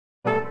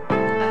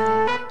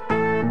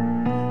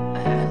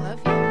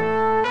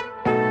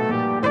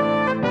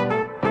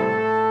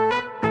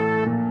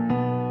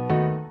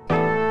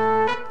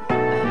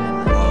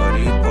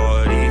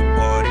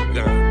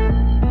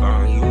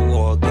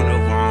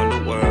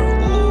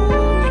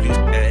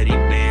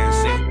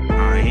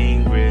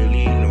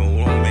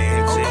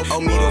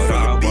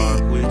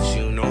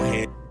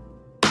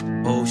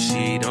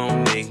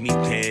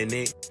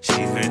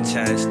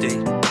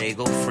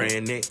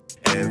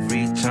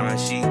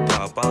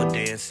go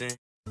dancing.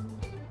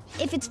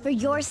 If it's for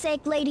your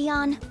sake, Lady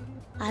Ann,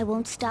 I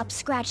won't stop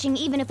scratching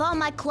even if all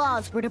my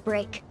claws were to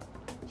break.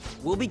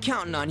 We'll be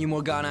counting on you,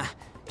 Morgana.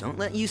 Don't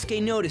let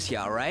Yusuke notice you,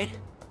 alright?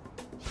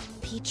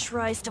 If he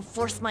tries to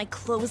force my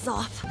clothes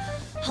off,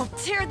 I'll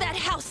tear that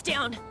house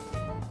down!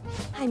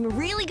 I'm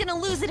really gonna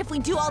lose it if we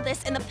do all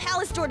this and the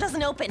palace door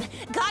doesn't open.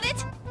 Got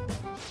it?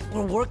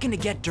 We're working to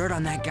get dirt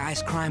on that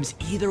guy's crimes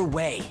either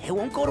way. It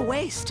won't go to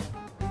waste.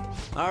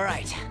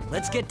 Alright,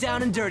 let's get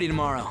down and dirty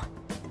tomorrow.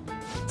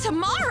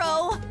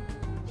 Tomorrow?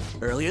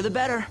 Earlier the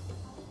better.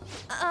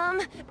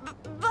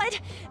 But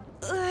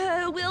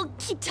will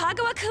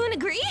Kitagawa-kun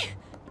agree?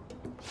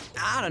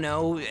 I don't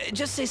know,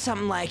 just say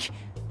something like,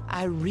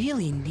 I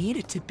really need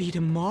it to be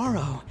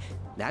tomorrow.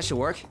 That should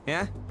work,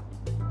 yeah?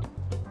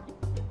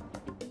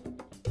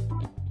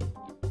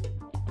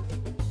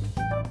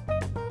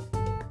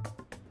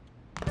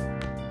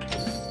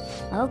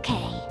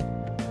 Okay.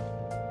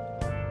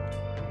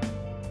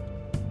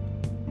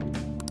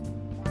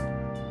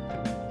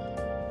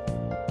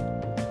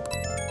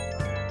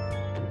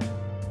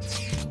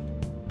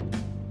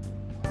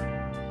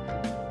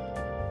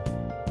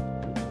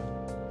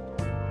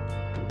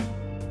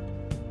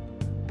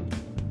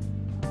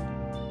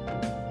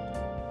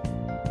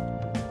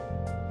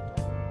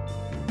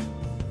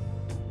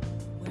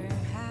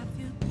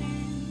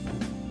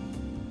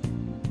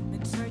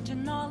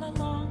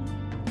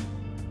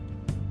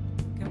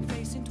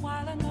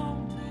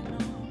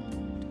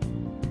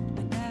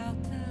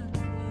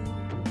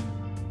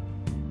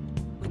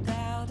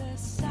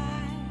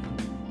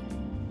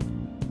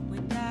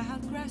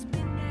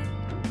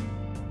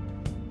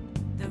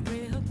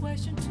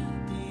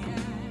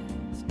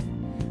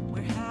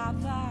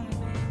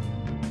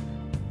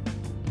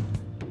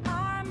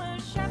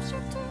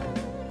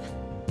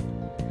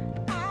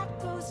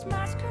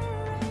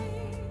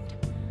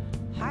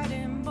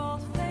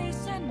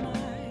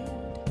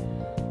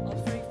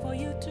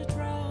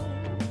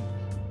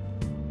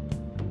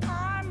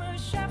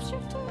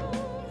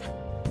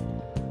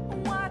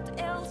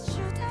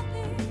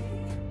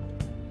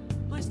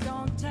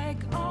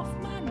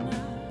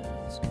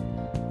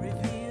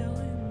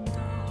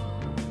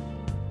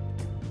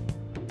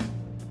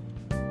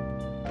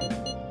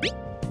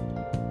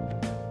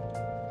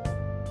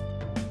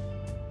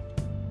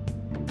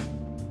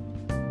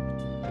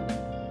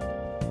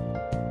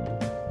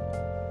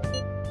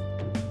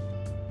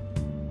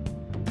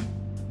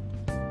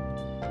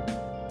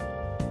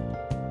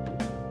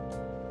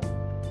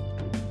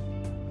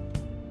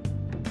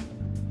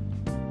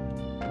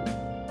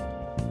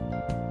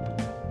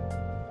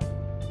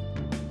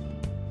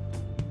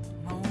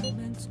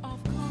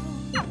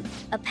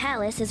 A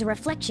palace is a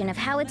reflection of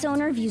how its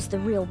owner views the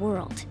real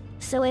world.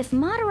 So if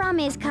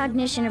Madarame's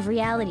cognition of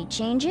reality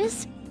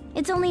changes,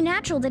 it's only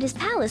natural that his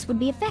palace would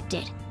be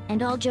affected.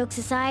 And all jokes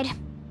aside,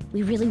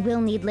 we really will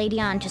need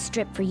Lady Ann to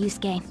strip for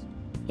Yusuke.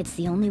 It's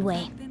the only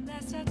way.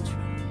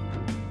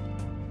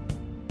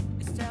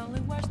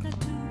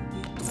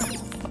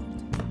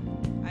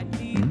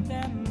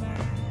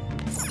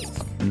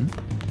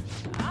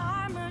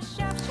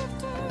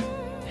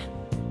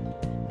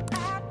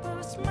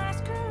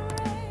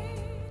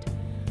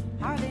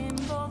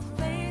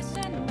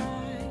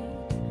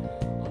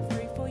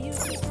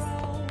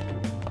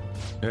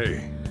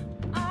 Hey.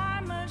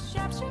 I'm a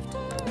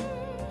shapeshifter,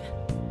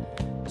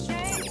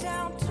 chained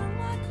down to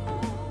my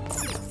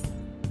core.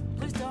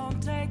 Please don't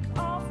take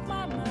off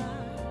my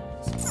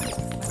mask.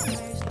 My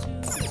face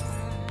too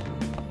high.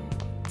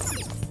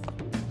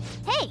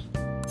 Hey!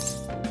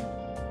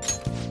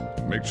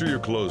 Make sure your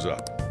clothes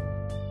up.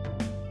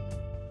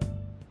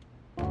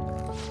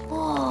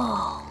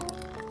 Whoa.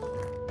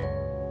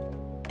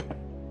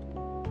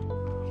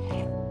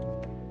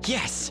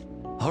 Yes!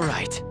 All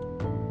right.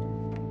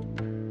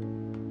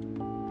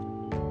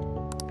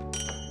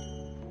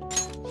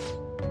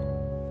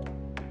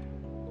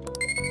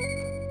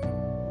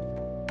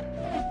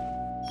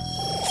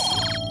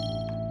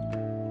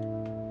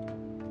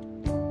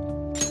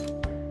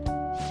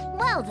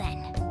 Well then.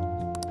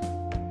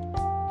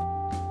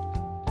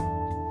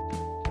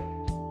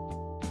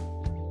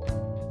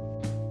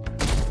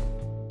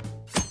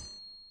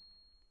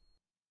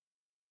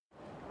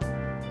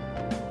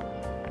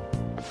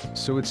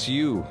 So it's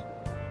you.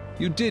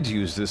 You did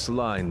use this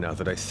line now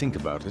that I think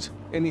about it.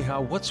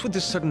 Anyhow, what's with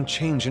this sudden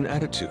change in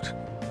attitude?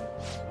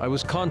 I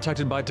was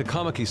contacted by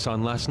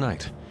Takamaki-san last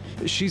night.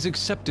 She's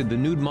accepted the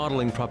nude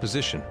modeling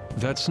proposition.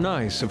 That's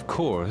nice, of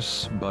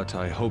course, but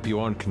I hope you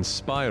aren't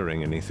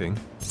conspiring anything.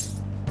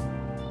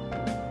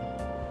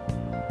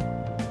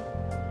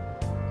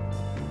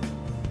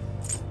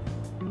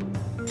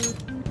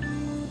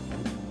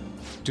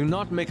 Do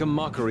not make a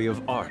mockery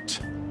of art.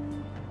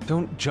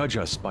 Don't judge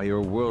us by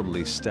your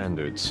worldly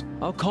standards.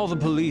 I'll call the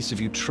police if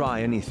you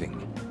try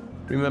anything.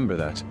 Remember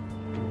that.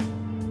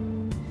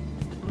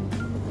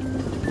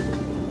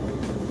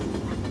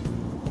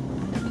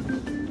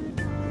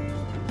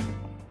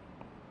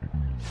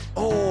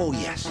 Oh,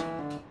 yes.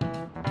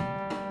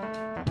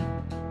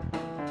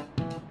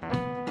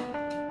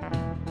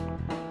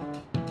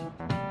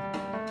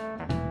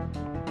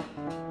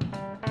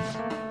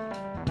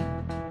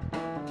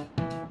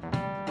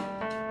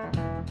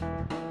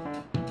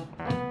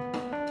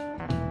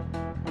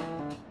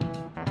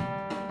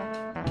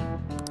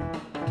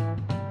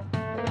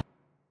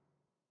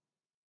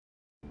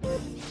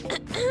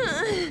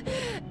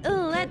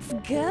 Let's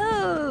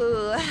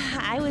go.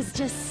 I was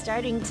just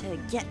starting to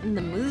get in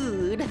the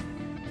mood.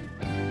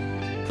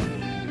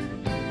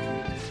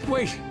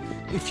 Wait,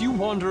 if you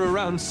wander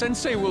around,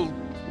 Sensei will...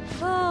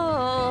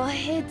 Oh,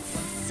 it's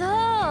so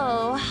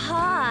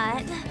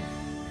hot.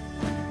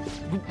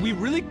 We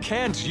really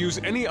can't use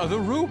any other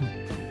room.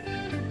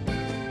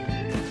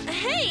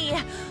 Hey,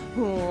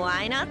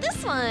 why not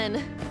this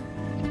one?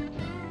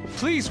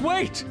 Please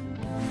wait!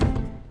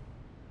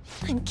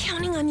 I'm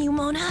counting on you,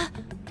 Mona.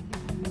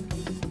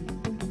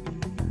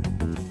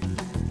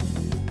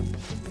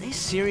 Are they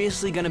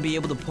seriously gonna be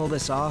able to pull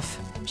this off?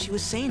 She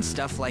was saying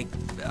stuff like,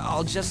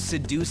 I'll just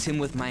seduce him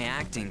with my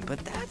acting, but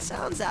that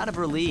sounds out of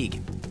her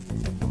league.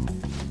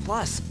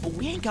 Plus,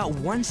 we ain't got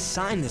one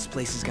sign this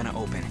place is gonna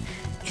open.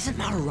 Isn't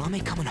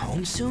Madarame coming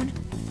home soon?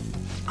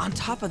 On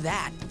top of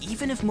that,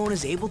 even if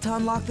Mona's able to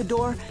unlock the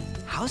door,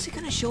 how's he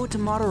gonna show it to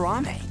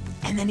Madarame?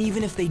 And then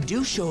even if they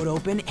do show it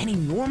open, any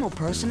normal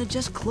person would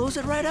just close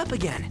it right up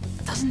again.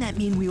 Doesn't that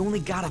mean we only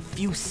got a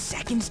few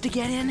seconds to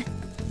get in?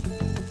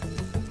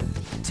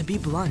 To be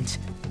blunt,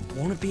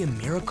 won't it be a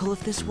miracle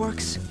if this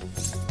works?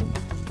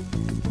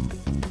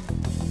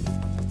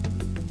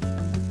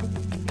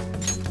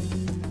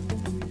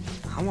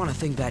 I want to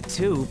think that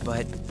too,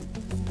 but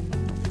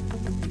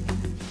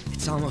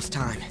it's almost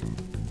time.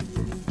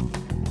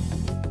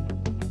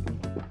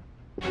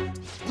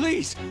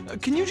 Please,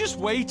 can you just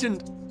wait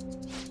and...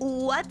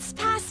 What's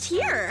past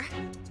here?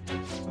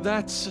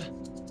 That's...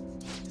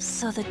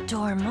 So the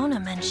door Mona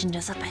mentioned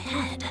is up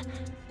ahead.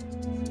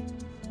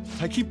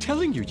 I keep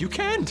telling you, you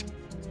can't!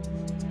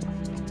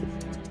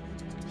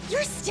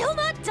 You're still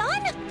not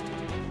done?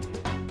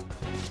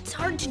 It's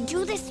hard to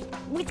do this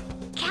with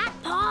cat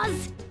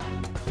paws.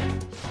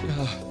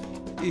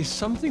 Is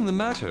something the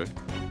matter?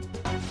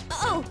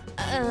 Oh,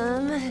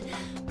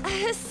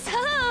 so,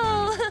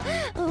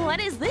 what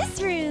is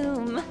this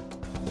room?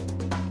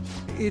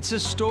 It's a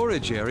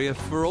storage area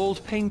for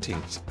old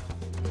paintings.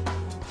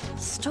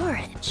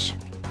 Storage.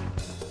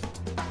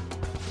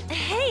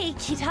 Hey,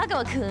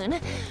 Kitagawa-kun,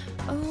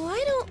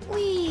 why don't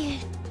we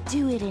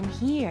do it in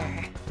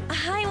here?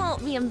 I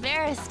won't be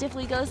embarrassed if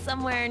we go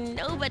somewhere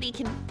nobody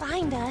can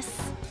find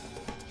us.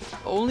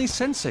 Only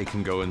Sensei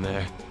can go in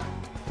there.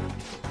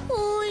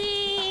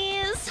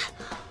 Please.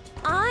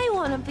 I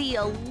want to be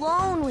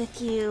alone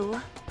with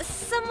you.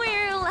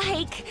 Somewhere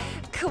like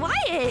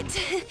quiet.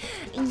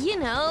 You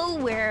know,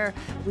 where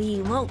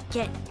we won't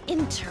get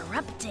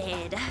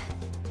interrupted.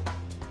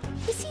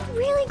 Is he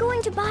really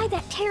going to buy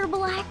that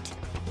terrible act?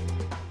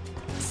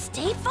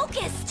 Stay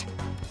focused.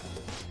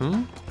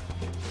 Hmm?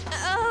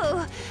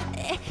 Oh,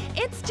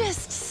 it's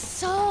just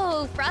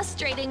so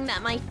frustrating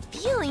that my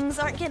feelings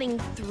aren't getting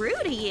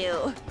through to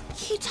you.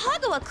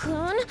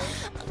 Kitagawa-kun,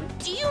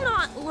 do you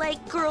not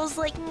like girls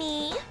like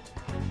me?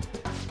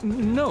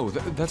 No,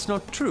 that's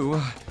not true.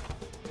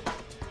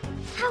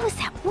 How is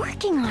that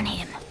working on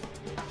him?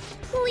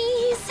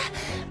 Please,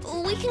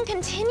 we can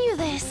continue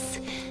this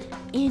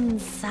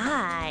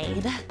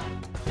inside.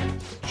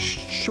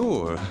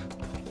 Sure.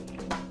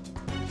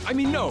 I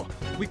mean, no,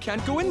 we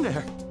can't go in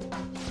there.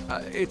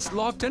 It's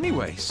locked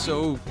anyway,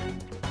 so...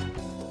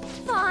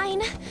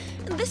 Fine.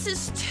 This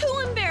is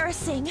too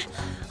embarrassing.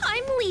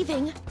 I'm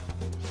leaving.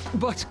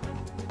 But...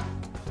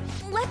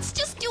 Let's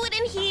just do it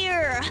in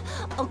here,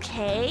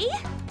 okay?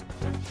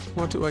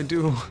 what do I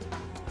do?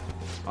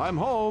 I'm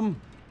home.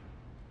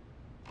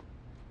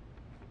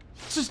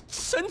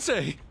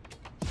 Sensei!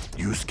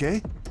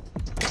 Yusuke?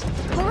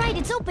 All right,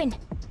 it's open.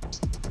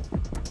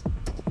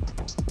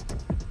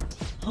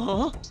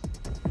 Huh?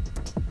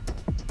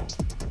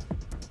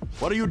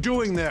 What are you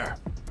doing there?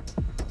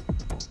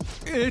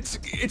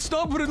 It's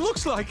not what it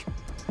looks like.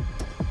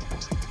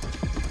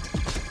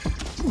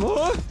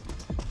 What?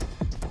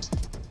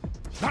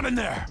 Not in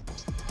there.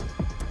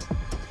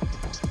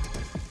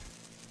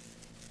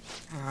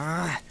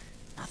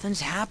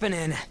 Nothing's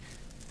happening.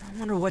 I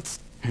wonder what's...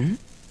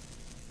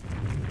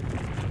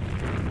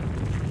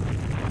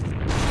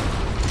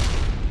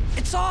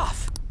 It's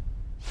off!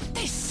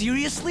 They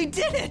seriously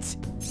did it!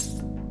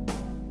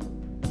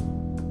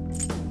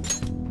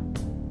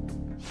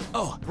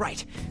 Oh,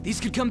 right. These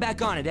could come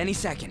back on at any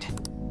second.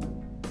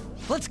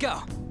 Let's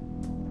go.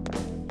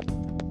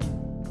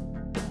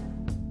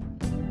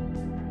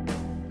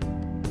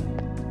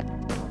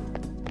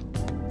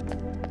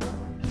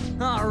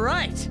 All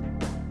right.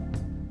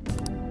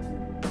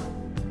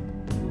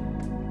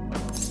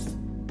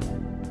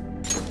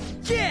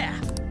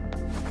 Yeah!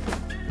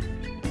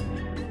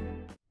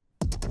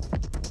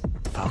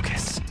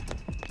 Focus.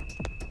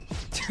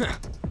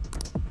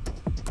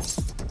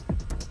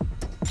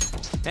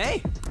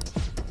 Hey!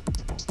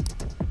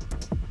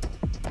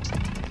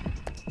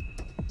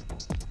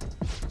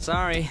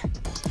 Sorry.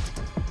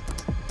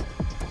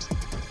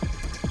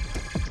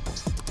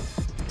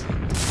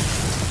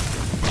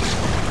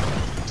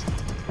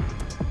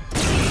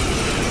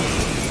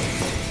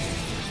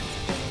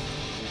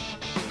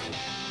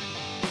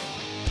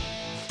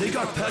 They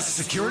got past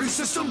the security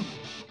system?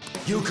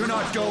 You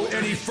cannot go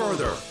any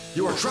further.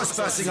 You are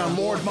trespassing on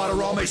Lord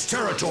Madarame's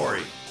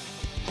territory.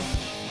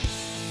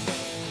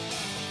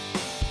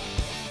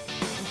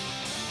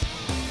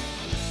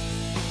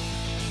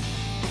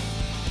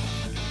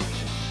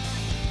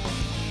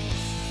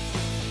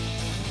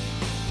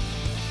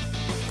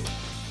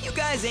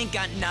 guys ain't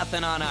got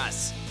nothing on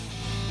us.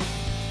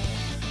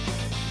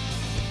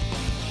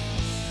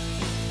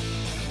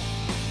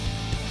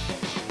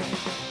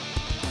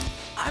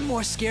 I'm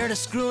more scared of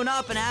screwing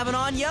up and having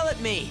On yell at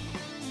me.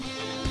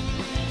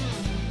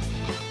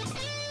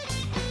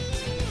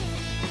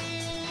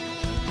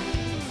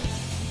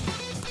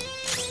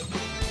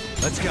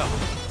 Let's go.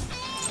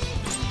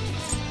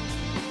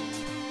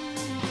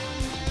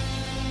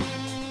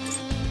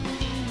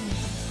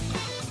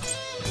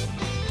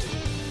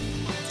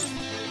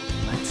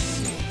 Let's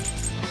see.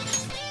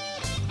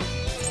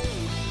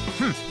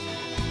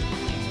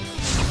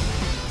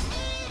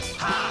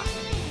 Ha!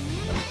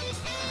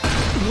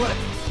 What?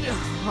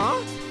 Huh?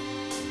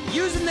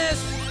 Using this!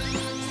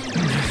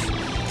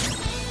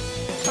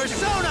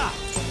 Persona!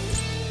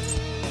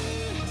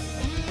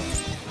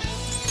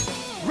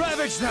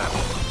 Ravage them!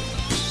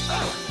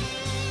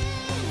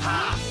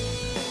 Ha!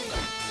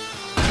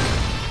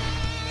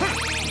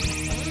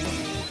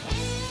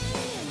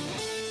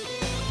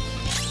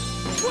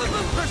 Whoop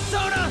 'em,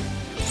 Persona!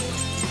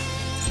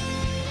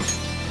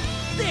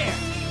 There!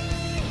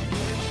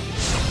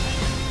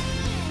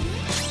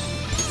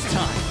 It's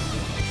time.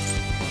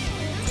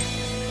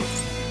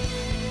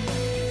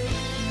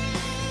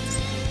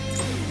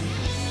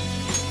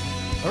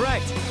 All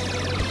right.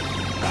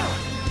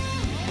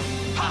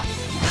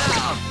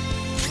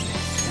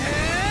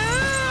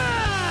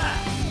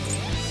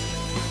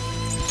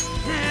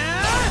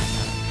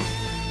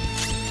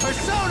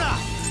 Persona!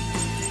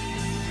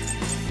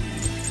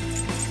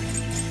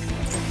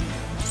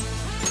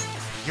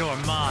 You're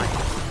mine.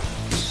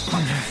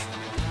 Persona!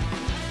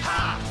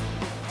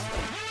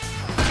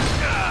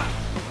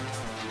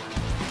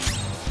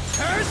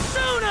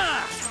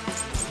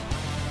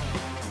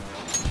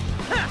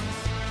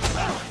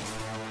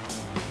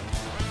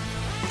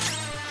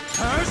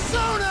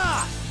 Persona!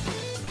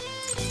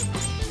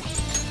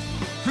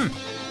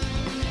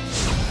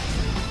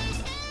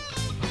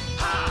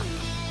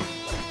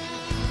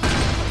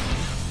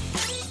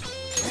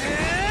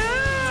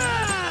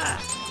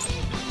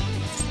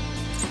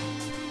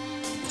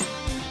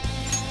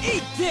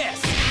 Eat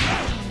this!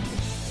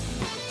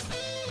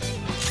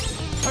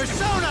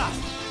 Persona!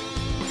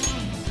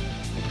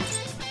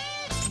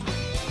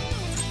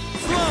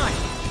 Slime!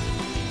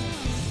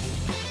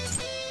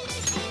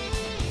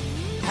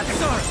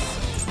 Hatsaurus!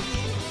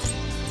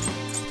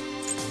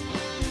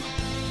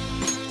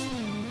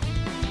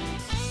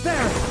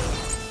 There!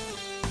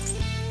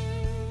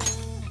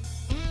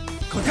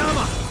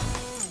 Kodama!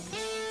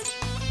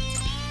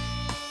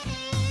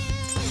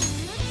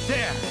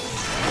 There!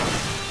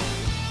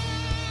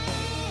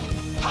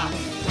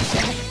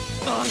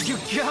 All you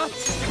got?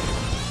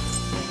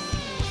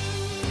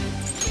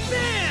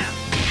 Bam!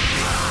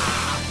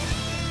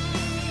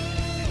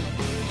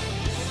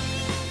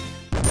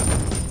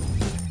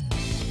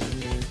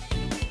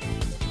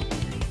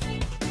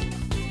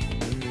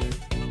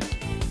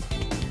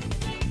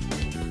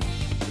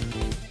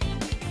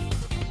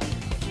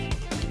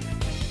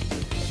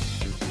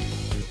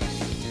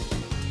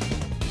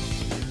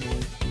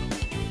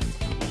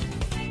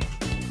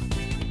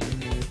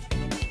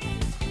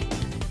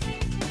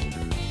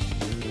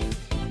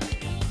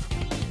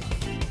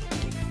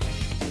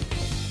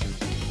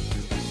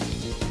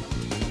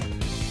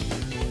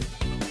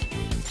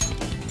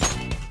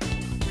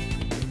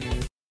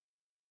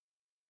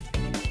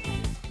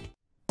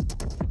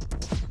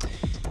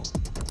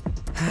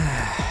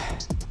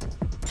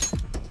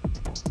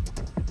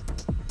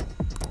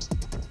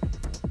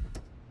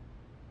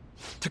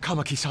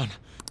 Takamaki-san.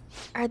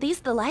 Are these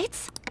the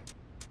lights?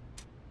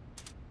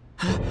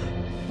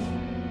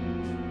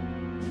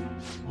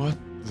 What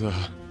the...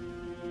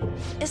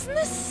 Isn't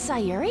this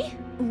Sayuri?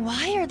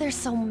 Why are there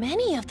so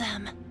many of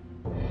them?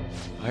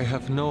 I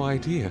have no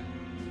idea.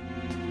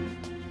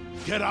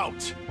 Get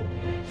out!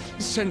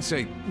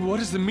 Sensei, what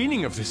is the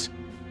meaning of this?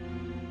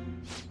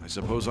 I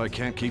suppose I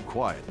can't keep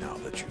quiet now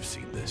that you've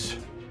seen this.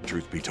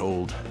 Truth be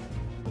told,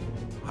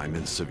 I'm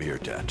in severe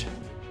debt.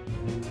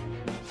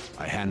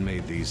 I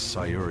handmade these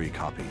Sayuri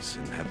copies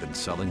and have been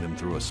selling them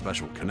through a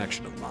special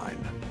connection of mine.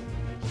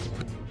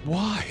 But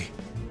why?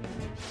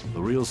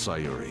 The real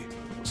Sayuri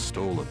was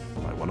stolen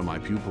by one of my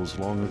pupils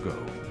long ago.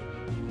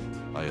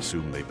 I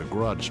assume they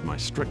begrudged my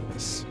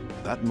strictness.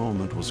 That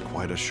moment was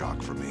quite a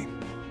shock for me.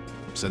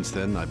 Since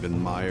then, I've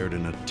been mired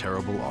in a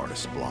terrible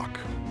artist block.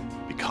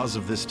 Because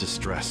of this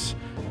distress,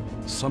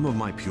 some of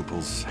my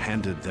pupils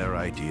handed their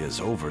ideas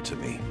over to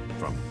me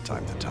from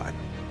time to time.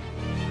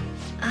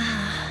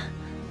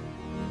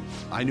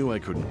 I knew I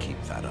couldn't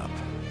keep that up,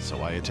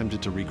 so I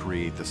attempted to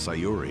recreate the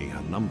Sayuri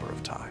a number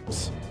of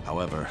times.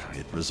 However,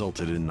 it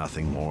resulted in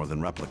nothing more than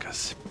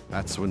replicas.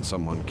 That's when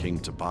someone came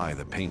to buy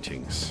the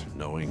paintings,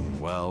 knowing,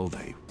 well,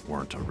 they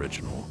weren't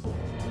original.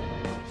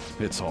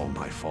 It's all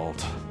my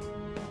fault.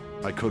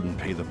 I couldn't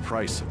pay the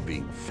price of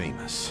being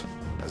famous.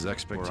 As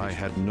expected, I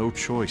had no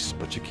choice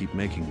but to keep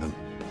making them.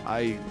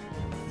 I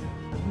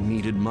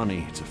needed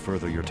money to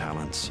further your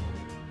talents.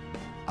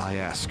 I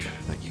ask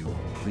that you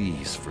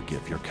please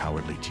forgive your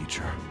cowardly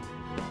teacher.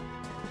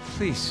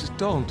 Please,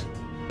 don't.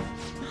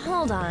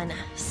 Hold on,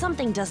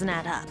 something doesn't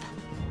add up.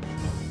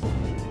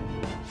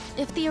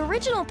 If the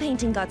original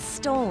painting got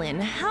stolen,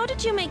 how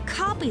did you make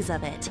copies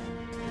of it?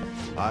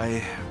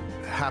 I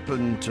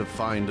happened to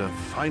find a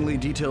finely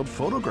detailed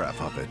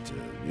photograph of it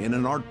in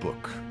an art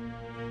book.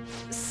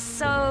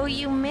 So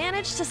you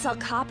managed to sell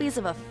copies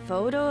of a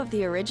photo of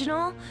the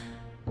original?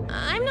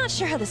 I'm not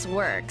sure how this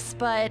works,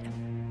 but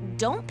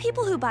don't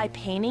people who buy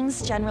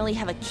paintings generally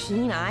have a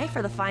keen eye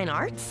for the fine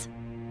arts?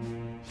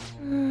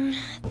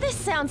 This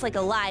sounds like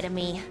a lie to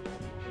me.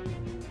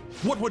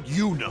 What would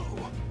you know?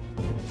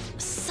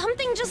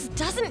 Something just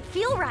doesn't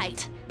feel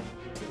right.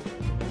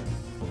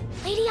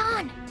 Lady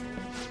Ann,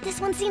 this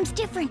one seems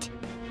different.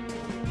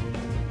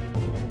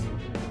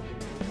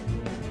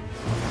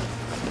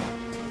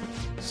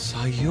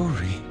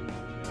 Sayuri.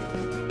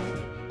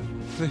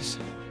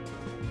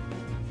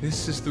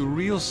 This is the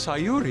real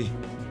Sayuri.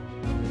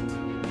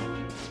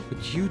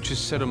 But you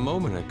just said a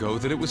moment ago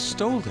that it was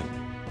stolen.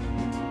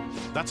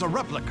 That's a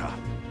replica.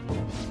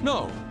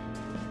 No,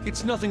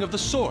 it's nothing of the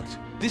sort.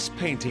 This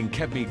painting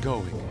kept me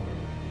going.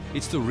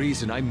 It's the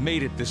reason I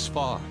made it this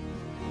far.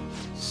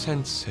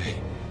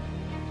 Sensei,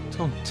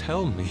 don't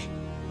tell me.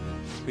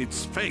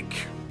 It's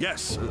fake.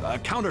 Yes, a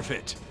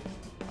counterfeit.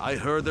 I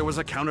heard there was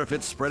a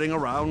counterfeit spreading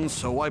around,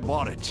 so I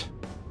bought it.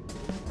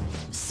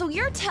 So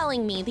you're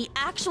telling me the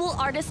actual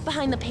artist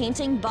behind the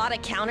painting bought a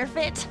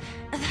counterfeit?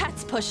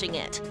 That's pushing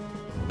it.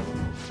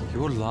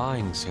 You're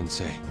lying,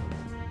 Sensei.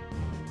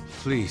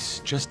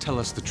 Please, just tell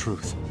us the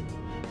truth.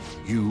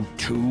 You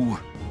too?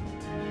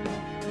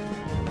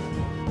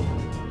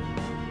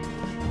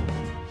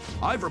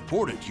 I've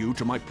reported you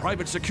to my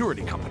private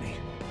security company.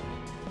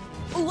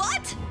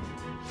 What?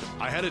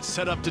 I had it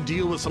set up to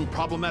deal with some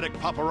problematic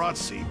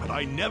paparazzi, but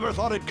I never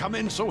thought it'd come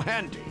in so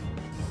handy.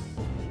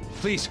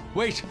 Please,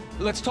 wait.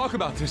 Let's talk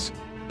about this.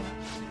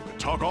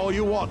 Talk all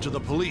you want to the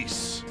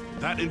police.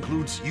 That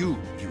includes you,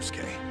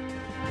 Yusuke.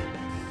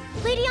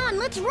 Lady Ann,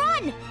 let's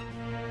run!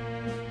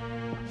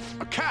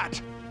 A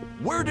cat?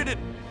 Where did it...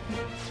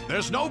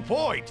 There's no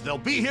point. They'll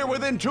be here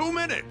within 2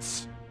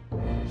 minutes.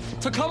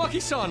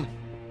 Takamaki-san!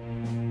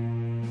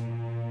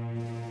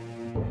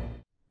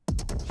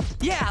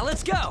 Yeah,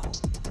 let's go!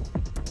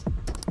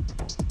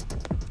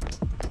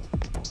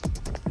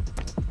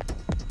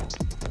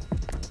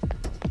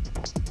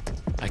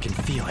 I can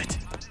feel it.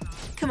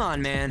 Come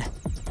on, man.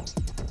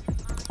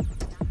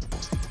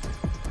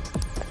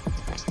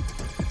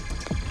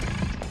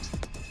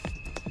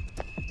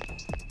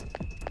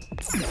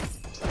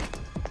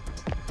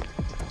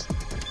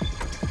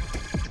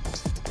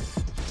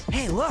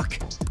 Hey, look!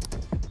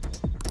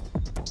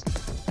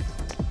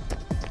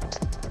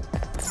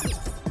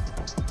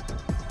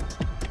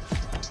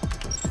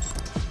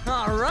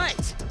 All right!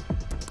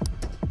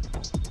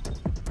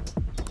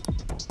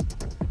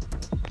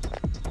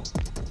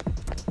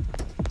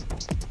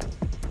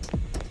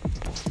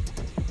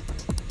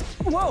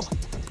 Whoa!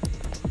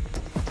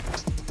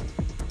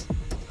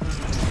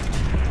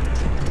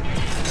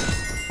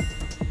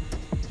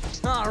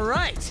 All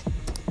right!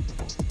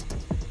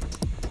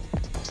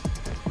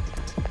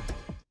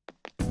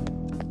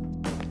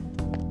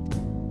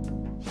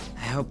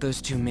 I hope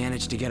those two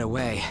managed to get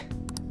away.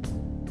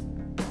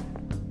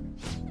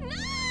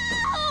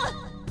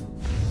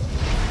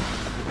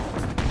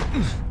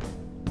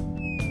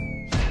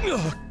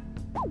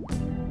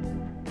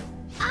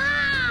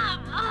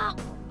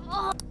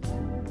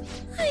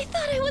 I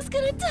thought I was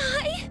gonna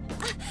die.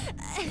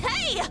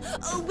 Hey!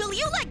 Will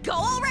you let go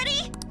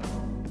already?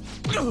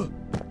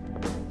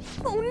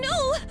 Oh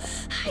no!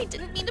 I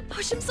didn't mean to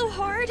push him so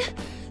hard.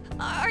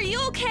 Are you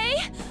okay?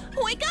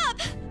 Wake up!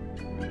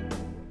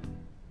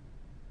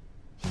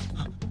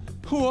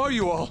 Who are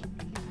you all?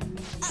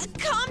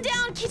 Calm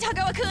down,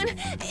 Kitagawa-kun.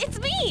 It's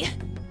me!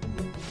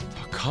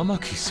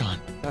 Takamaki-san.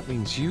 That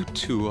means you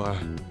two are...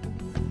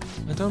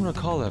 I don't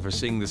recall ever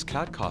seeing this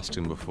cat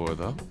costume before,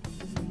 though.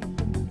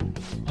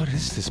 What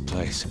is this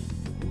place?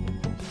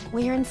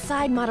 We're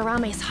inside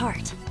Madarame's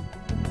heart.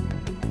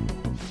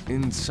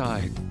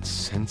 Inside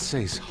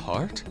Sensei's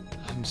heart?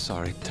 I'm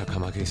sorry,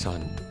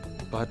 Takamaki-san,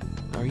 but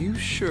are you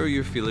sure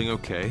you're feeling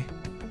okay?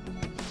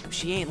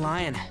 She ain't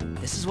lying.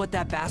 This is what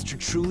that bastard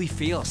truly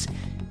feels.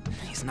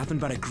 He's nothing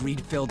but a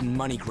greed-filled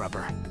money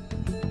grubber.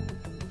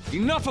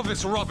 Enough of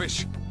this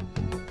rubbish!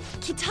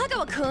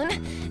 Kitagawa-kun,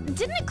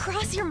 didn't it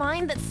cross your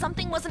mind that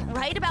something wasn't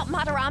right about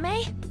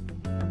Madarame?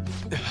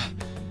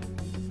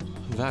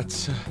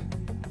 That's...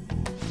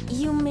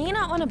 You may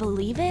not want to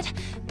believe it,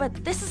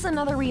 but this is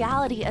another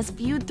reality as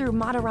viewed through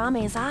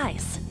Madarame's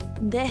eyes.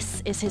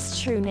 This is his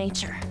true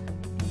nature.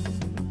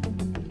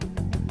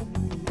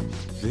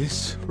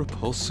 This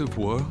repulsive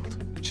world?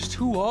 Just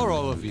who are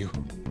all of you?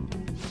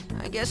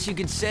 I guess you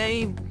could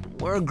say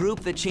we're a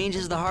group that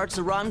changes the hearts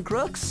of rotten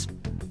crooks.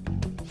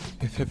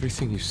 If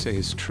everything you say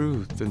is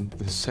true, then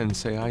the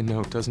Sensei I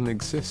know doesn't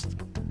exist.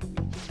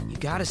 You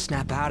gotta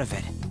snap out of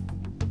it.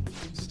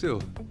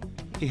 Still,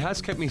 he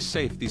has kept me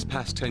safe these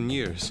past 10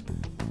 years.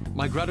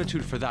 My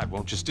gratitude for that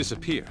won't just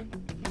disappear.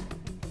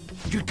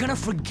 You're gonna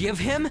forgive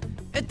him?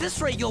 At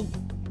this rate, you'll...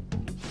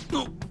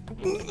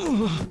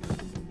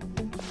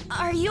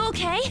 Are you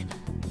okay?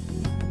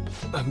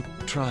 I'm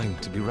trying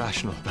to be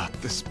rational about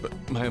this, but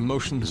my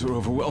emotions are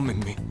overwhelming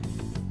me.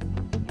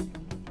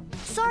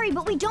 Sorry,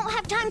 but we don't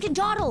have time to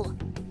dawdle.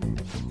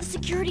 The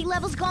security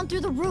level's gone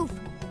through the roof.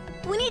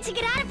 We need to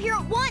get out of here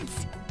at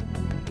once!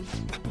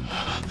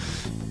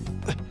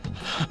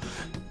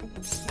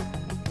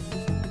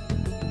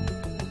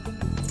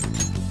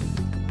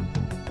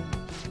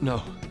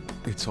 No,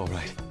 it's all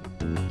right.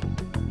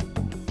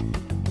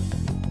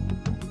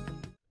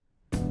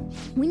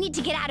 We need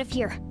to get out of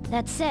here.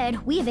 That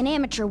said, we have an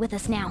amateur with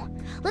us now.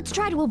 Let's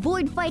try to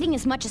avoid fighting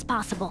as much as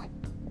possible.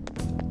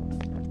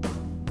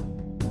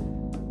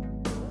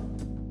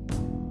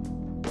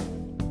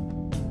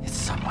 It's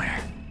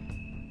somewhere.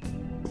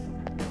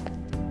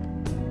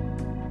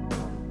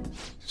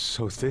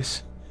 So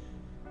this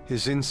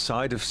is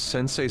inside of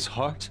Sensei's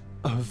heart?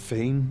 A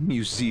vain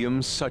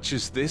museum such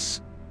as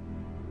this?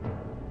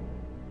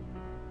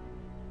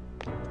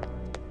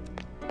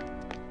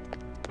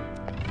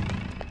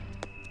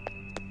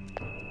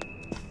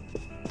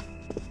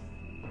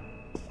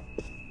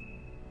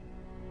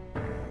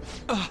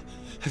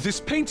 This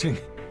painting!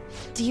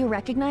 Do you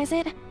recognize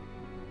it?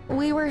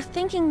 We were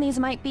thinking these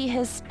might be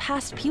his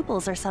past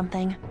pupils or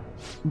something.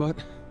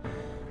 But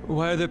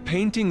why are there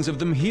paintings of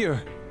them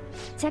here?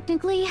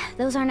 Technically,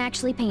 those aren't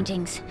actually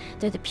paintings.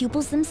 They're the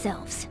pupils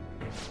themselves.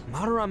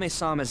 Madarame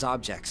saw them as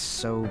objects,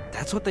 so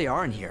that's what they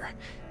are in here.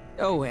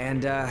 Oh,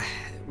 and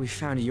we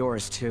found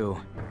yours too.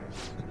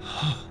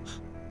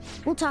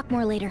 We'll talk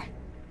more later.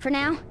 For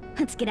now,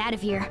 let's get out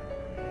of here.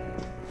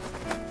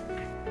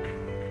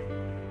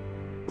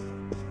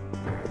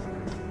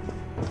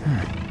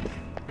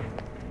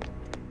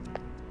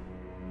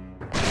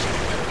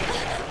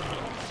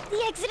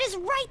 The exit is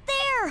right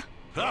there!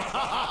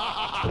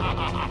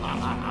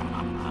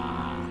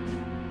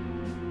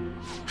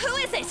 Who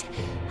is it?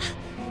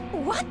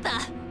 What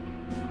the?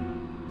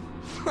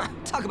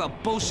 Talk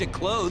about bullshit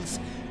clothes.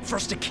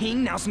 First a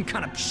king, now some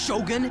kind of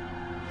shogun?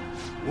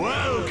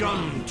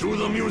 Welcome to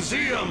the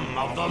Museum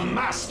of the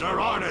Master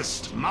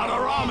Artist,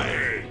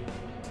 Madarame!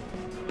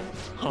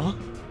 Huh?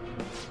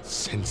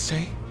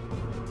 Sensei?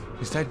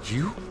 Is that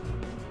you?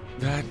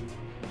 That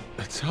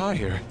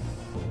attire?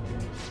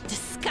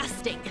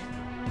 Disgusting.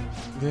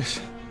 This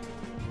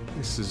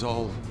is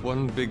all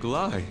one big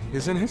lie,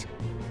 isn't it?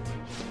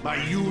 My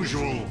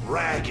usual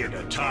ragged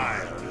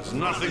attire is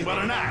nothing but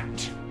an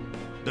act.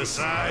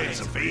 Besides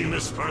a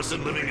famous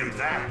person living in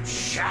that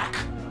shack,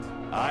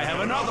 I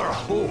have another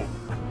home.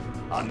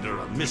 Under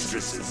a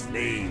mistress's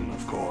name,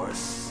 of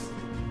course.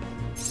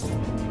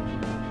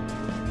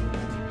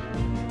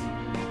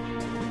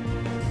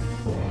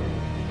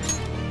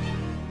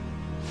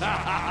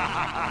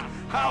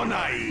 How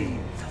naive.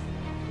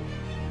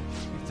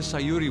 If the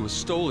Sayuri was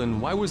stolen,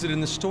 why was it in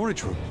the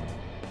storage room?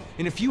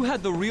 And if you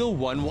had the real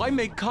one, why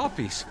make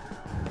copies?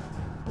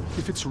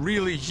 If it's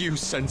really you,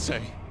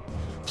 Sensei,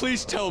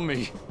 please tell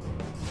me.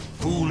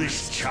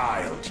 Foolish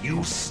child,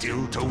 you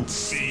still don't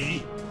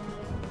see?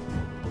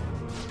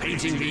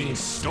 Painting being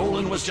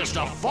stolen was just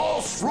a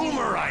false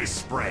rumor I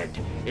spread.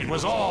 It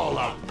was all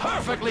a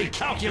perfectly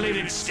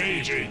calculated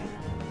staging.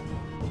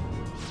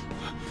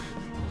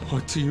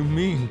 What do you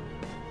mean?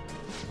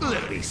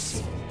 Let me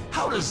see.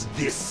 How does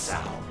this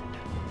sound?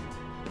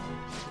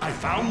 I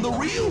found the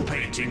real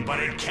painting, but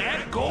it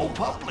can't go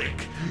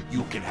public.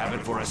 You can have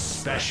it for a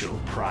special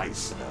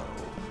price,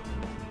 though.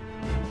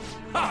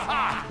 Ha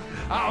ha!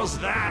 How's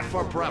that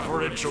for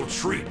preferential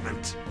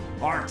treatment?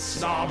 Art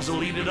snobs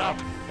will eat it up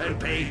and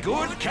pay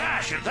good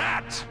cash at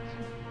that.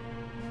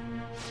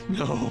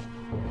 No.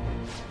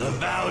 The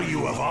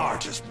value of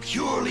art is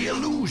purely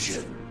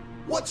illusion.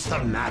 What's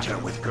the matter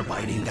with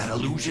providing that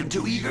illusion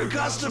to eager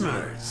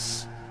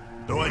customers?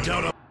 Though I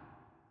doubt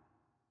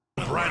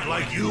a brat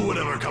like you would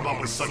ever come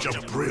up with such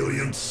a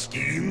brilliant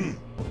scheme.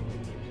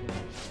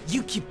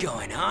 You keep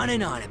going on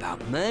and on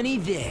about money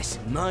this,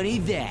 money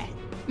that.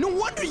 No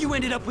wonder you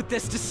ended up with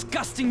this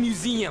disgusting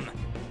museum.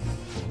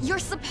 You're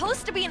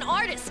supposed to be an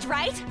artist,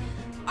 right?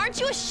 Aren't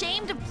you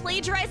ashamed of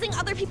plagiarizing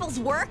other people's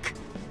work?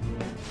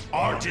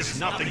 Art is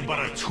nothing but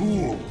a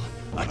tool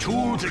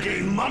to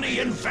gain money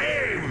and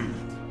fame.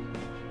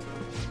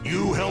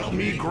 You helped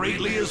me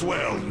greatly as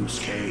well,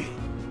 Yusuke.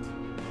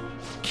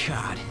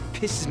 God,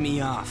 pisses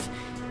me off.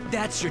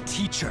 That's your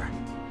teacher.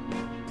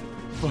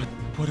 But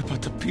what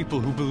about the people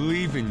who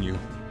believe in you?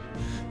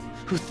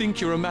 Who think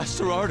you're a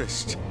master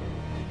artist?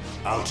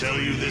 I'll tell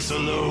you this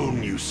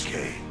alone,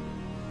 Yusuke.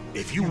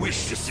 If you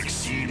wish to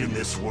succeed in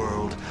this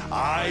world,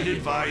 I'd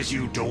advise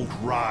you don't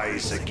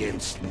rise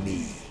against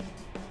me.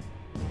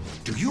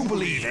 Do you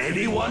believe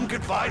anyone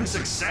could find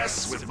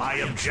success with my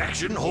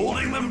objection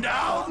holding them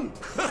down?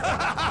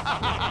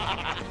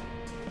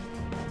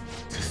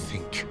 To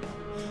think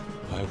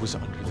I was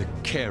under the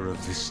care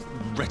of this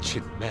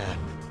wretched man.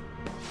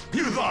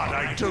 You thought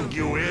I took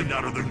you in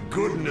out of the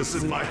goodness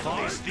in my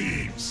heart,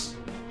 thieves.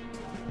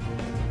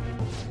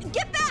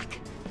 Get back!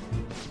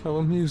 How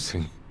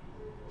amusing.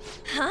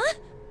 Huh?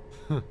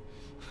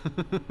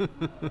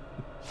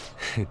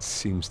 It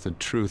seems the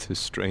truth is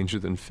stranger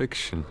than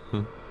fiction,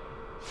 huh?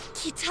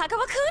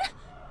 Kitagawa-kun?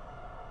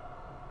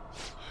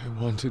 I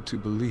wanted to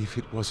believe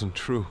it wasn't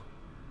true.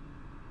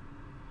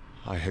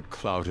 I had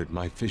clouded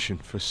my vision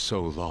for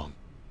so long.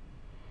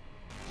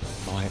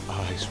 My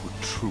eyes were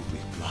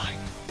truly blind.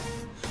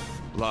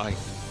 Blind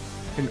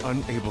and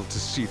unable to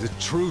see the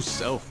true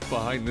self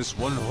behind this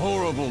one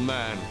horrible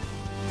man.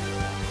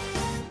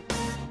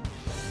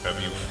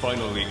 Have you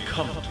finally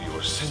come to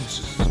your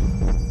senses?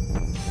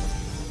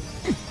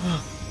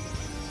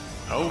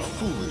 How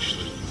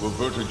foolishly you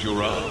averted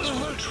your eyes from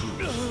the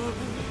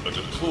truth. A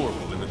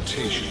deplorable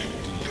imitation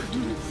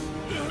indeed.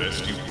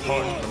 Lest you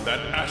part from that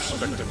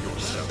aspect of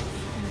yourself.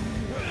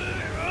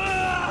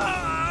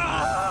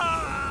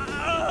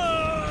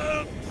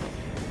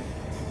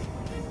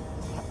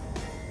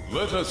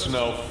 Let us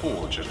now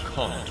forge a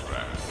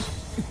contract.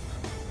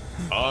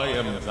 I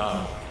am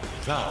thou,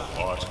 thou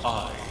art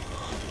I.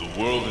 The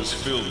world is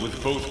filled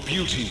with both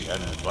beauty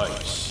and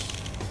vice.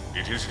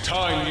 It is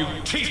time you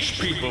teach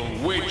people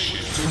which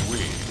is to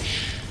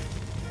which.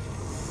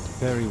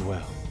 Very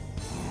well.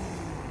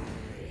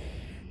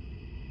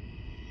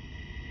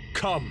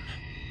 Come!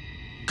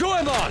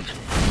 Goemon!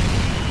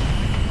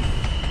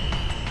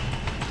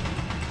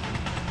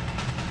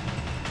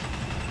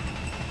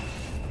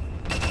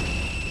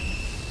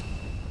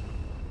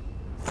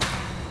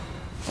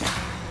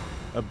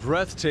 A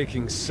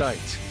breathtaking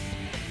sight.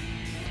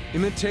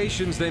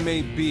 Imitations they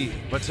may be,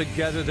 but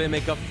together they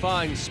make a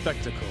fine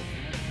spectacle.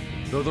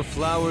 Though the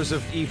flowers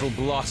of evil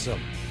blossom,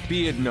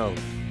 be it known,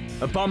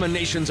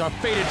 abominations are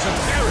fated to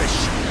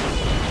perish!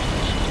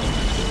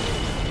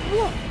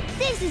 Whoa,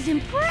 this is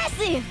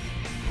impressive!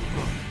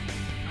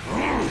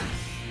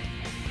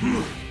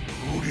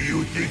 Who do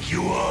you think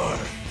you are?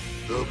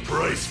 The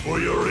price for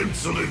your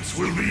insolence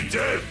will be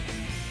death!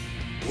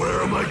 Where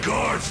are my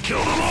guards? Kill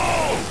them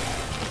all!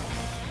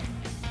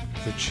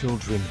 The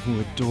children who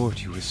adored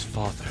you as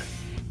father.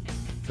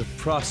 The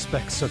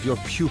prospects of your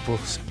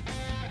pupils.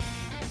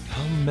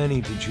 How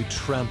many did you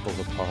trample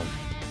upon?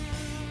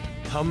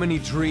 How many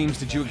dreams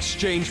did you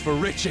exchange for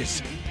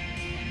riches?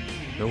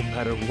 No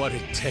matter what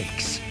it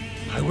takes,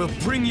 I will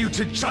bring you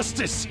to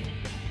justice!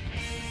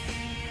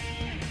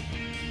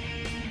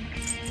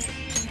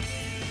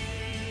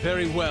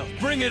 Very well,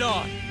 bring it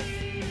on!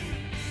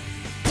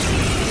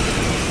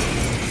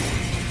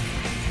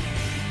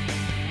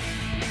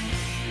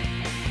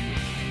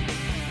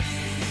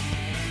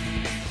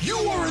 You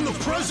are in the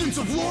presence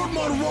of Lord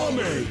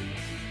Madarame!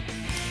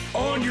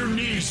 On your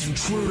knees,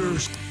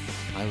 intruders!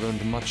 I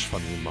learned much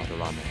from you,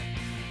 Madarame.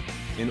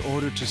 In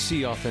order to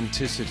see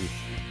authenticity,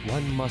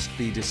 one must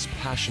be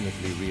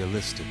dispassionately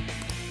realistic.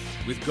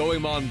 With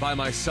Goemon by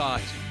my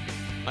side,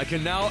 I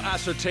can now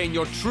ascertain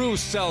your true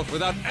self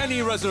without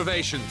any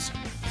reservations.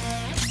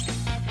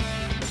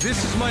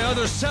 This is my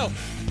other self!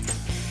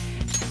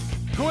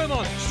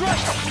 Goemon, strike!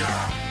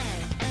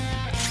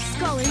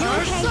 Skull, are you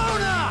okay?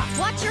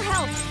 Watch your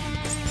health!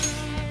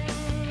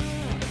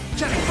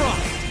 Jack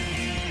Frost!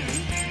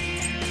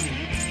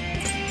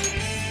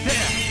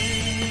 There!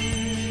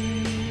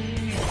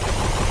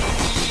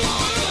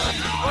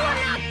 You're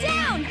knocked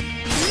down!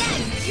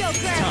 Nice,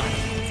 Joker! Time.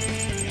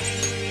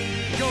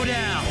 Go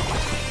down!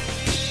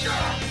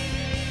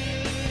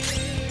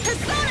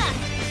 Persona!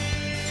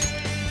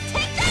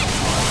 Take this!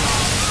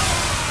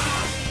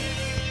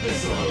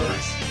 This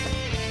hurts!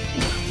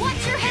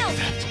 Watch your health!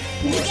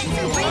 You get some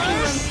breathing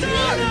room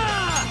here!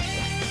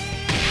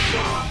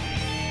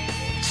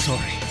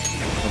 Sorry,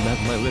 I'm at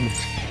my limit.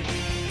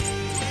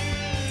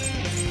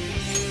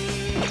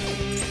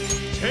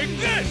 Take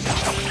this!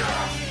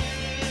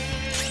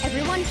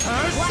 Everyone,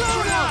 watch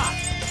your health!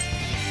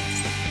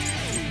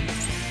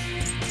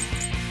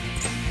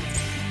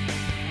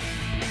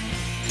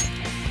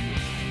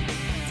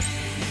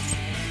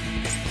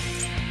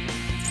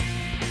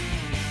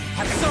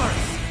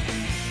 Haxorus!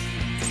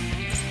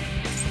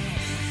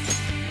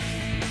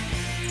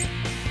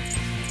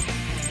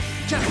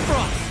 Jack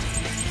Frost!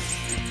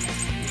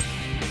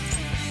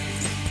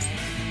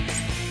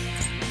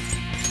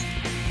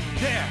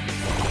 There!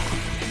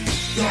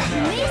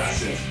 Miss?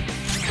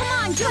 Come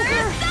on,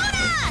 Joker!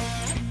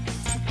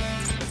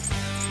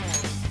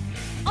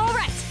 All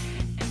right!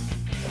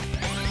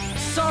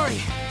 Sorry!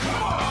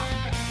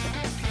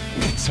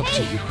 It's up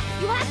to you.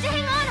 You have to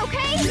hang on,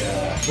 okay?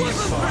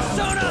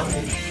 Persona!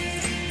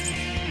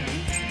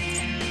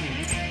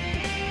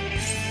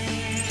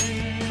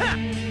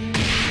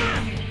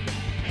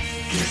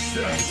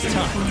 It's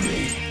time for me!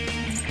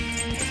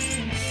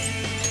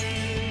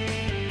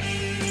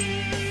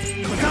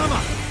 Kodama!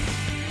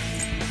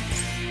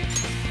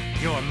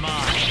 You're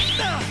mine!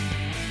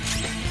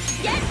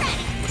 Get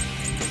ready!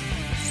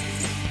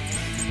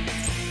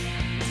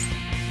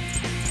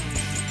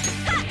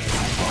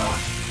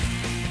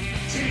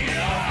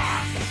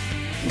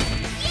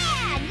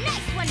 Yeah!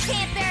 Nice one,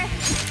 Panther!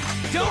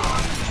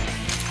 Don't!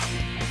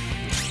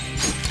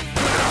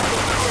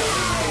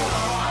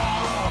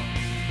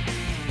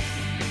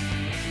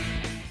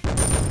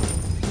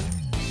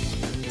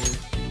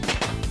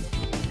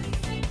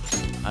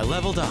 I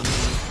leveled up.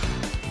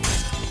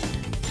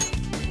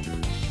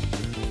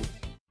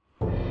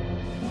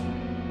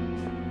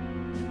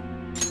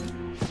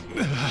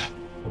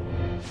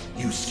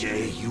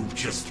 You've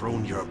just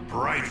thrown your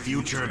bright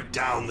future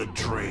down the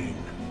drain.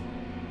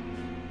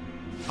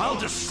 I'll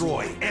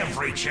destroy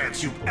every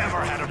chance you've ever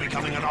had of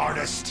becoming an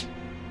artist.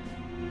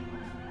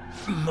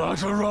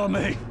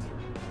 Madarame!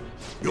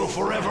 You'll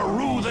forever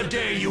rue the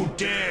day you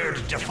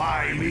dared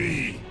defy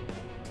me.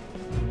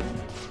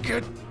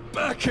 Get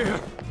back here!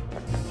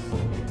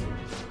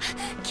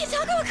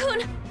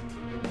 Kitagawa-kun!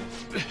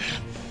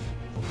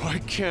 Why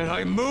can't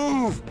I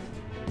move?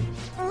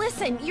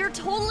 Listen, you're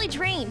totally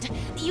drained.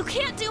 You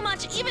can't do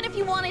much even if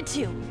you wanted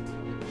to.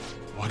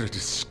 What a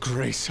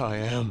disgrace I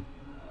am.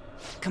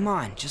 Come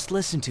on, just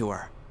listen to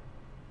her.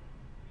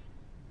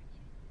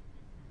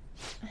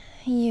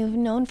 You've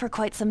known for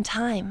quite some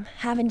time,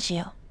 haven't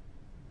you?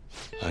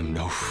 I'm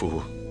no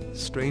fool.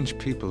 Strange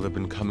people have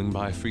been coming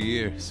by for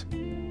years.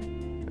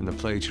 And the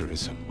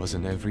plagiarism was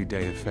an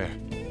everyday affair.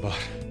 But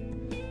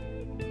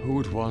who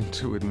would want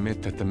to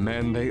admit that the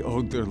man they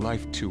owed their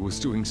life to was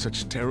doing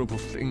such terrible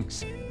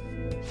things?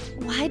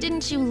 Why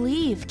didn't you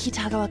leave,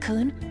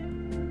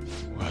 Kitagawa-kun?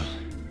 Well,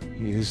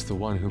 he is the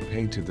one who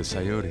painted the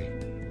Sayuri.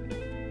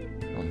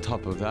 On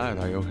top of that,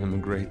 I owe him a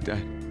great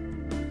debt.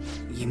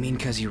 You mean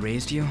 'cause he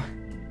raised you?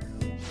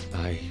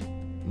 I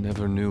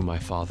never knew my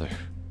father.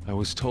 I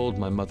was told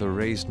my mother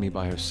raised me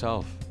by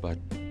herself, but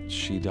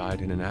she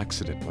died in an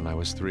accident when I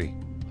was 3.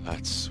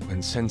 That's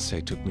when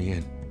Sensei took me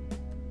in.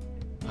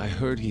 I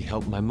heard he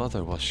helped my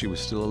mother while she was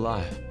still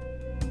alive.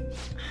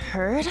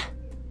 Heard?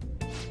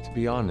 To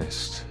be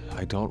honest,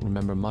 I don't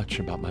remember much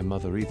about my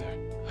mother either.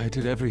 I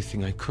did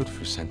everything I could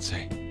for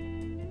Sensei.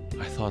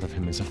 I thought of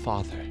him as a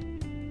father.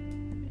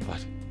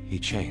 But he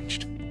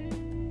changed.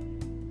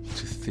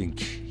 To think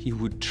he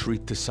would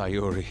treat the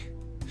Sayuri,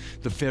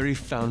 the very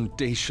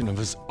foundation of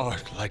his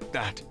art, like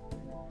that.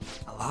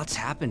 A lot's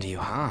happened to you,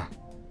 huh?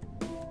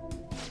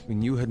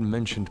 When you had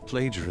mentioned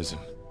plagiarism,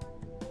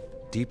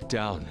 deep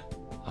down,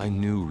 I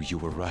knew you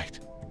were right.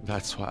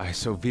 That's why I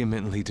so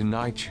vehemently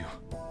denied you.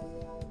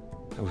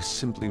 I was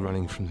simply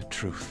running from the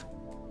truth.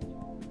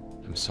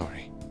 I'm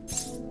sorry.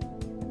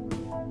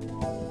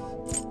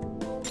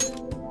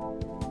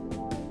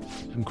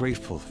 I'm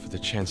grateful for the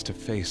chance to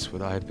face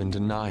what I had been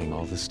denying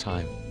all this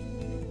time.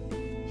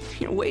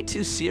 You're way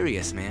too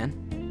serious, man.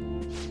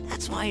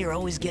 That's why you're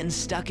always getting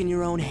stuck in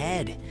your own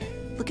head.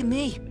 Look at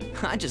me.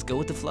 I just go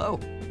with the flow.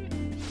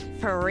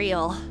 For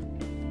real.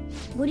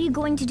 What are you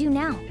going to do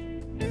now?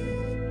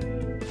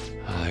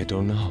 I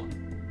don't know.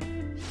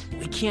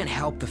 We can't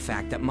help the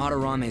fact that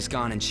Madarame's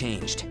gone and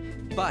changed.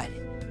 But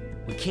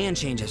we can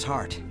change his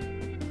heart.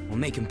 We'll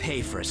make him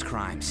pay for his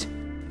crimes.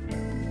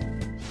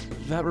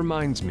 That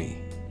reminds me.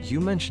 You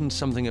mentioned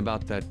something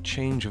about that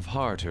change of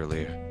heart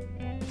earlier.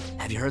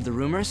 Have you heard the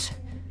rumors?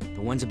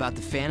 The ones about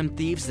the Phantom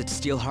Thieves that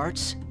steal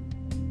hearts?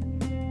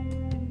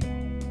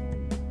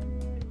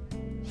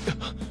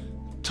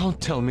 Don't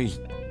tell me.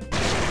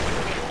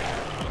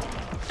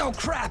 Oh,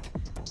 crap!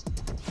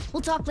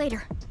 We'll talk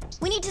later.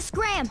 We need to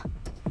scram!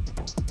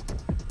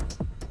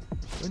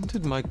 When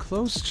did my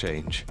clothes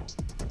change?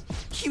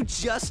 You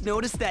just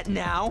noticed that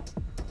now?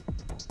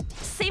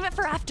 Save it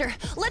for after.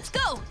 Let's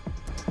go!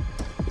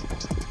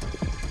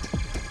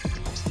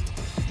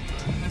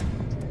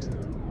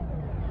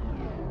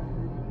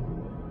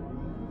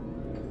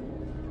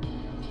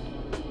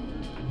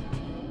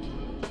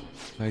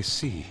 I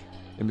see.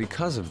 And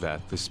because of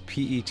that, this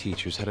PE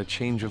teacher's had a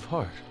change of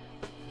heart.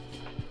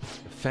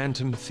 The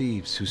Phantom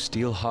Thieves who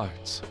steal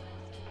hearts.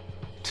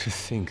 To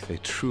think they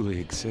truly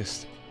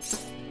exist.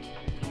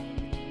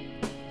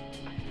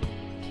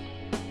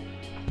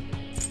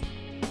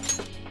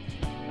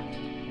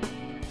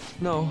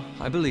 No,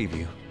 I believe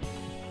you.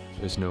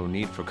 There's no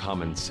need for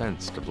common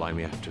sense to blind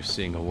me after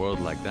seeing a world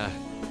like that.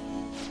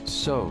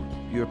 So,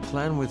 your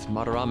plan with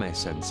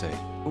Madarame-sensei,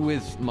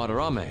 with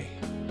Madarame,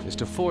 is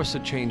to force a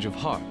change of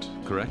heart,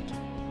 correct?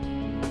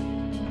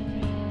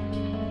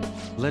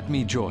 Let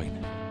me join,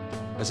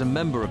 as a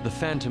member of the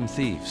Phantom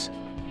Thieves.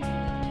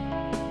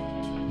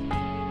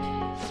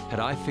 Had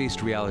I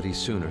faced reality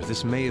sooner,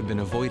 this may have been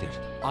avoided.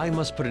 I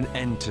must put an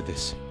end to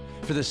this,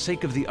 for the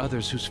sake of the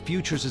others whose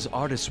futures as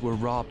artists were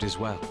robbed as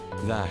well.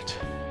 That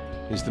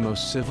is the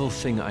most civil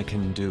thing I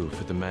can do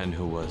for the man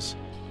who was,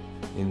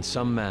 in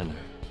some manner,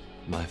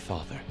 my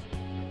father.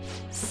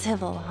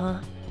 Civil, huh?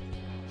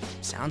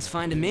 Sounds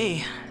fine to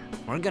me.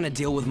 We're gonna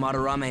deal with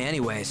Madarame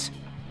anyways.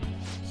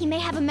 He may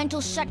have a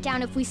mental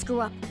shutdown if we screw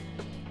up.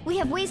 We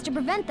have ways to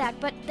prevent that,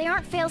 but they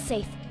aren't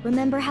fail-safe.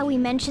 Remember how we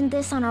mentioned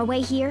this on our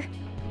way here?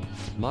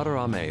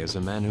 Madarame is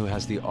a man who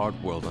has the art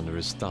world under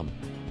his thumb.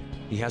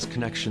 He has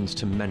connections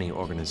to many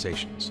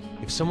organizations.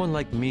 If someone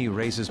like me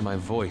raises my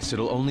voice,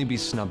 it'll only be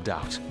snubbed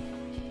out.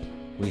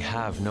 We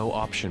have no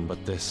option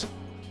but this.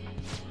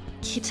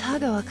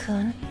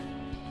 Kitagawa-kun.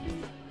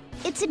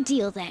 It's a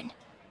deal then.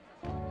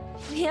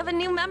 We have a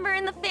new member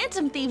in the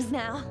Phantom Thieves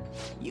now.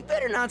 You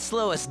better not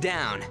slow us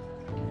down.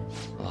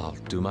 I'll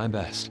do my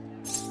best.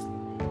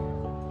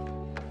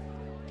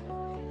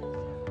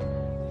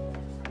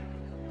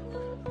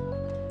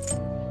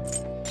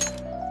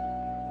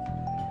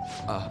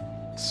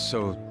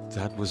 So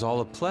that was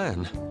all a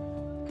plan.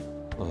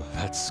 Oh,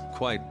 that's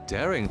quite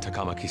daring,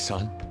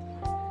 Takamaki-san.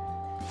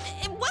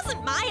 It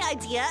wasn't my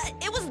idea,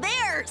 it was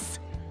theirs!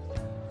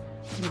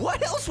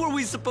 What else were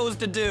we supposed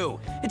to do?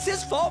 It's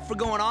his fault for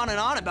going on and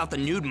on about the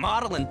nude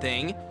modeling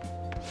thing.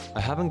 I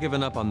haven't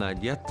given up on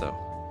that yet, though.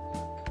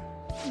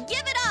 Give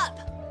it up!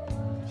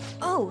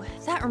 Oh,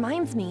 that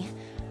reminds me.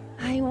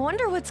 I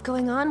wonder what's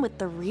going on with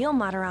the real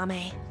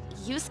Madarame.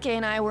 Yusuke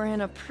and I were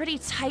in a pretty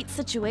tight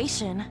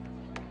situation.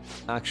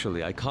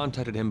 Actually, I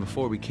contacted him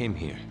before we came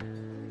here.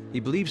 He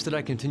believes that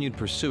I continued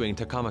pursuing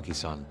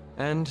Takamaki-san.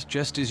 And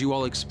just as you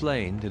all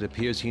explained, it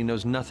appears he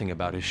knows nothing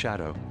about his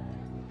shadow.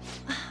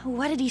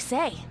 What did he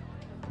say?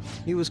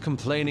 He was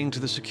complaining to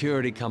the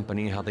security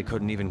company how they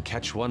couldn't even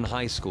catch one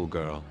high school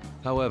girl.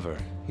 However,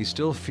 he's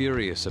still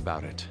furious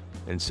about it,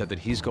 and said that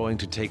he's going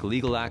to take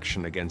legal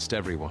action against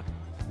everyone.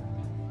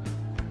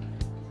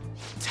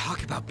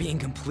 Talk about being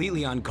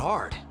completely on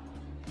guard.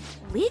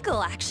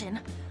 Legal action?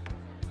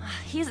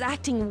 He's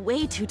acting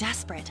way too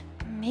desperate.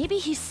 Maybe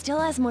he still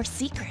has more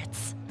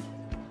secrets.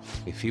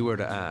 If he were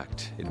to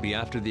act, it'd be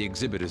after the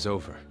exhibit is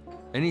over.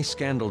 Any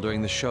scandal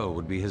during the show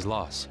would be his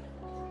loss.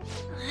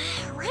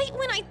 Right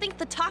when I think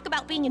the talk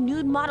about being a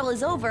nude model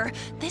is over,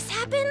 this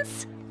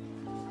happens?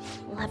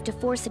 We'll have to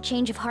force a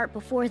change of heart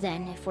before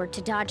then, if we're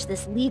to dodge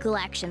this legal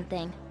action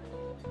thing.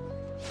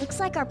 Looks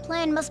like our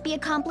plan must be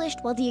accomplished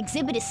while the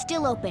exhibit is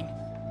still open.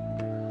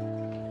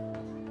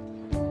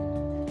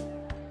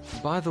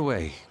 By the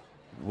way,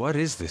 what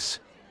is this?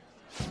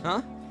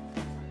 Huh?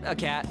 A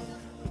cat.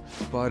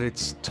 But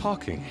it's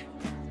talking.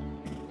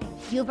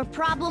 You have a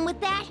problem with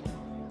that?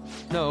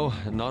 No,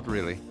 not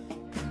really.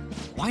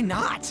 Why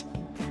not?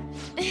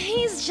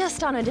 He's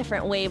just on a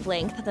different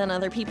wavelength than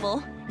other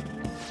people.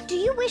 Do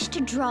you wish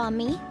to draw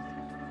me?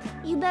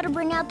 You better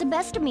bring out the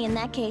best of me in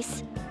that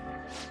case.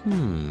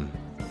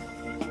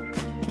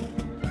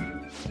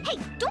 Hey,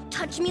 don't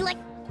touch me like...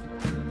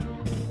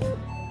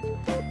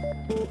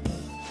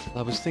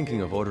 I was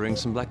thinking of ordering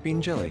some black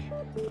bean jelly.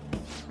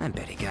 I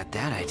bet he got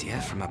that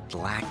idea from a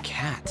black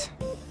cat.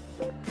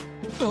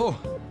 Oh!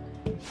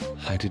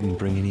 I didn't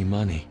bring any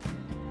money.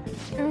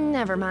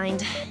 Never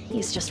mind.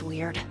 He's just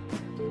weird.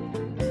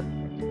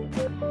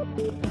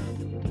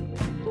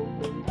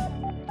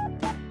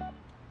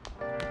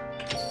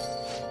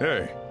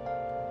 Hey.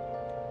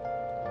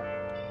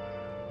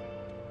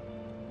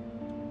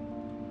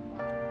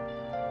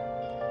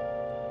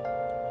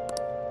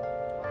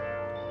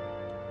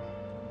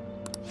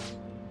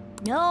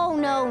 No,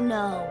 no,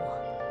 no.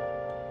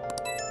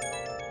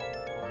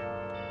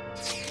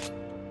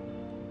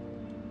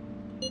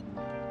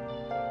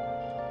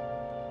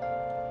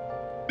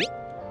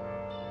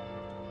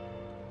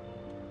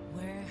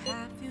 Where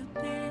have you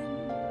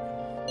been?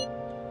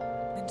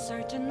 Been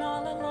searching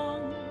all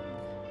along,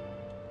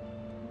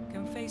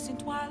 confessing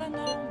while and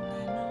on,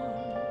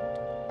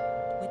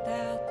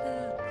 without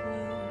a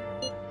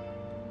clue,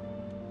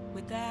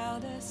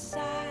 without a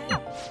sign.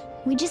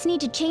 We just need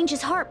to change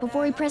his heart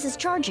before he presses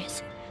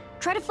charges.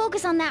 Try to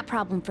focus on that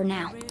problem for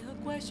now. Real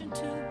question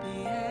to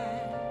be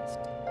asked.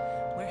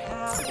 Where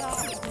have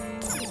I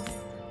been?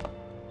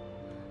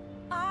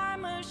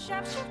 I'm a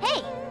sharpshooter.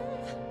 Hey!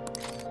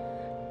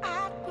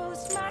 At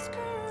post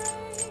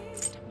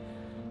masquerade,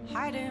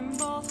 hiding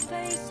both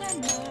face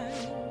and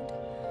mind,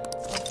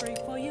 so free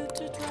for you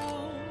to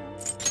draw.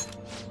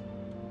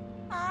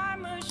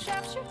 I'm a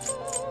sharpshooter.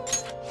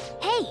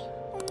 Hey!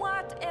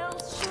 What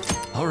else should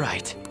I All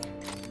right.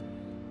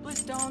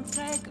 Please don't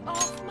take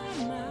off my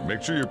mind.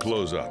 Make sure you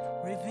close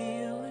up.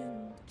 Revealing.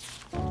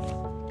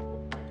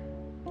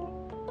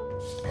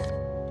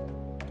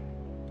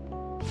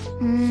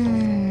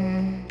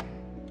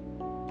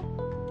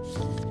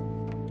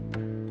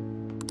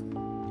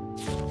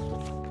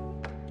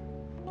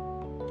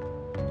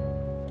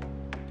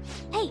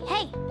 Hey,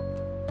 hey!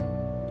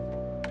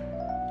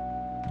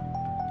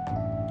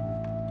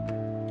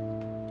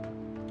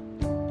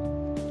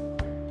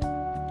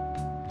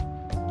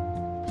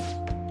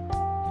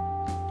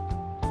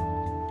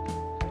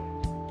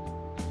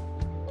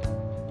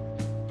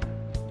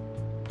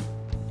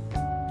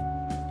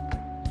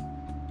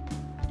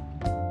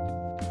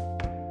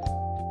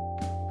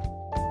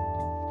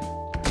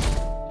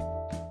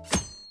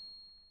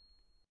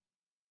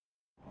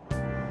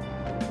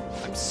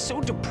 I'm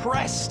so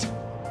depressed.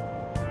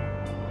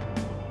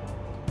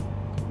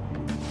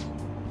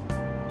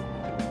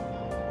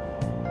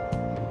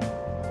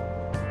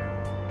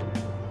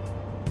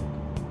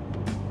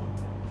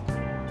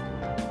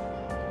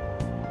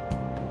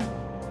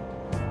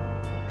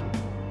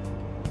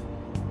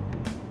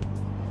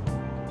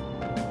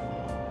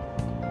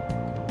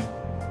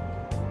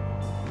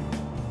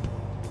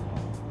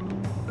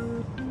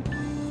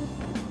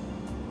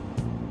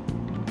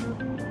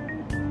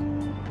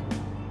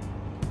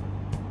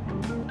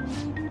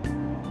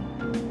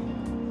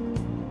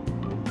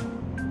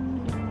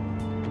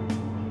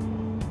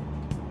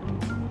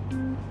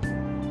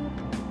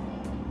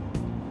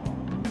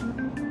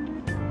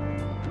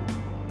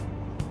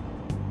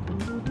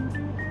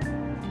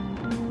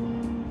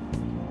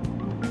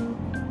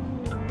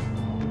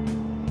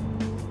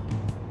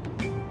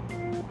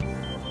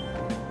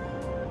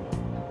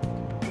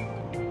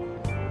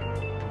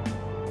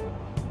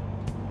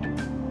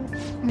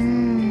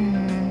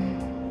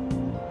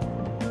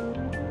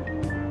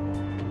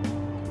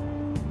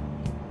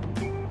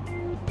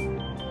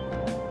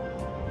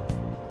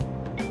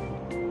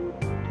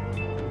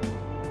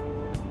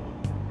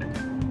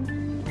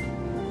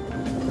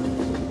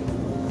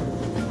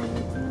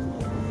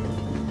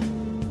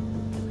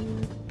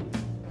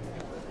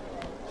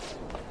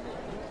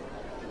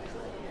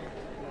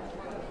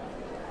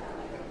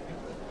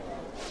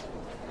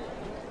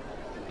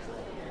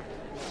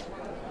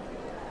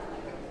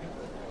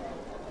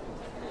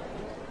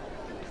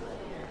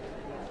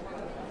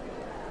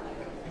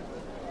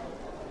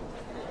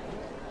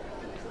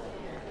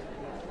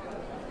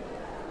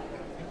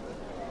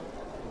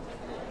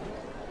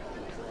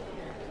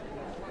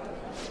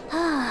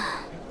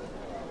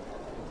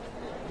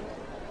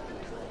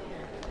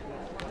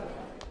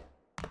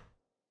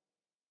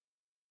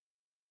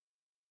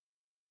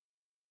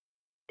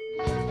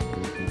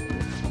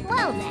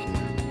 Well then.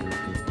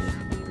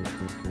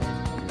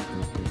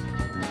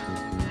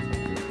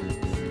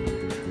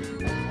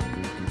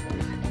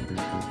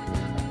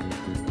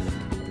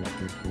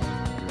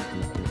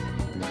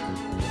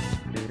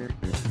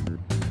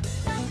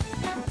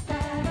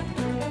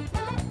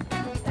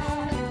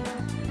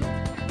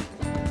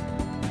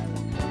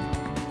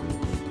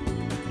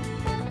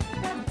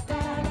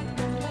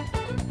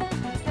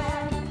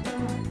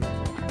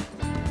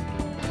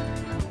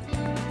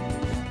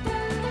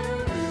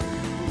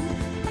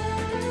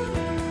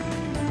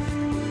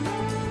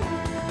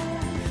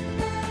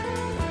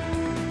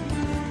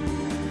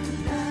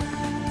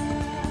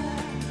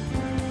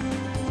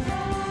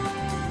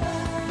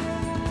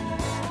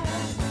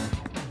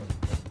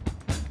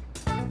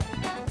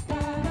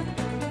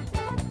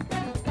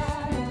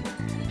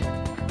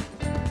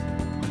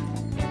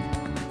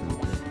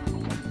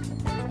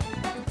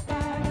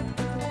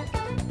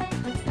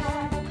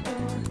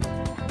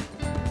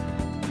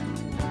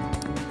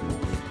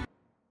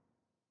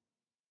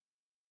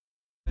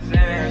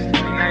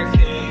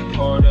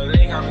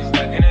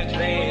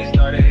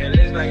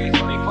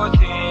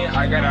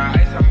 I got a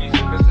ice on me,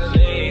 super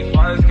silly.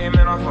 Fathers came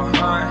in off a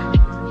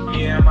hunt.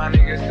 Me and my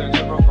niggas still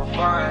tripping for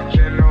fun.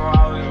 General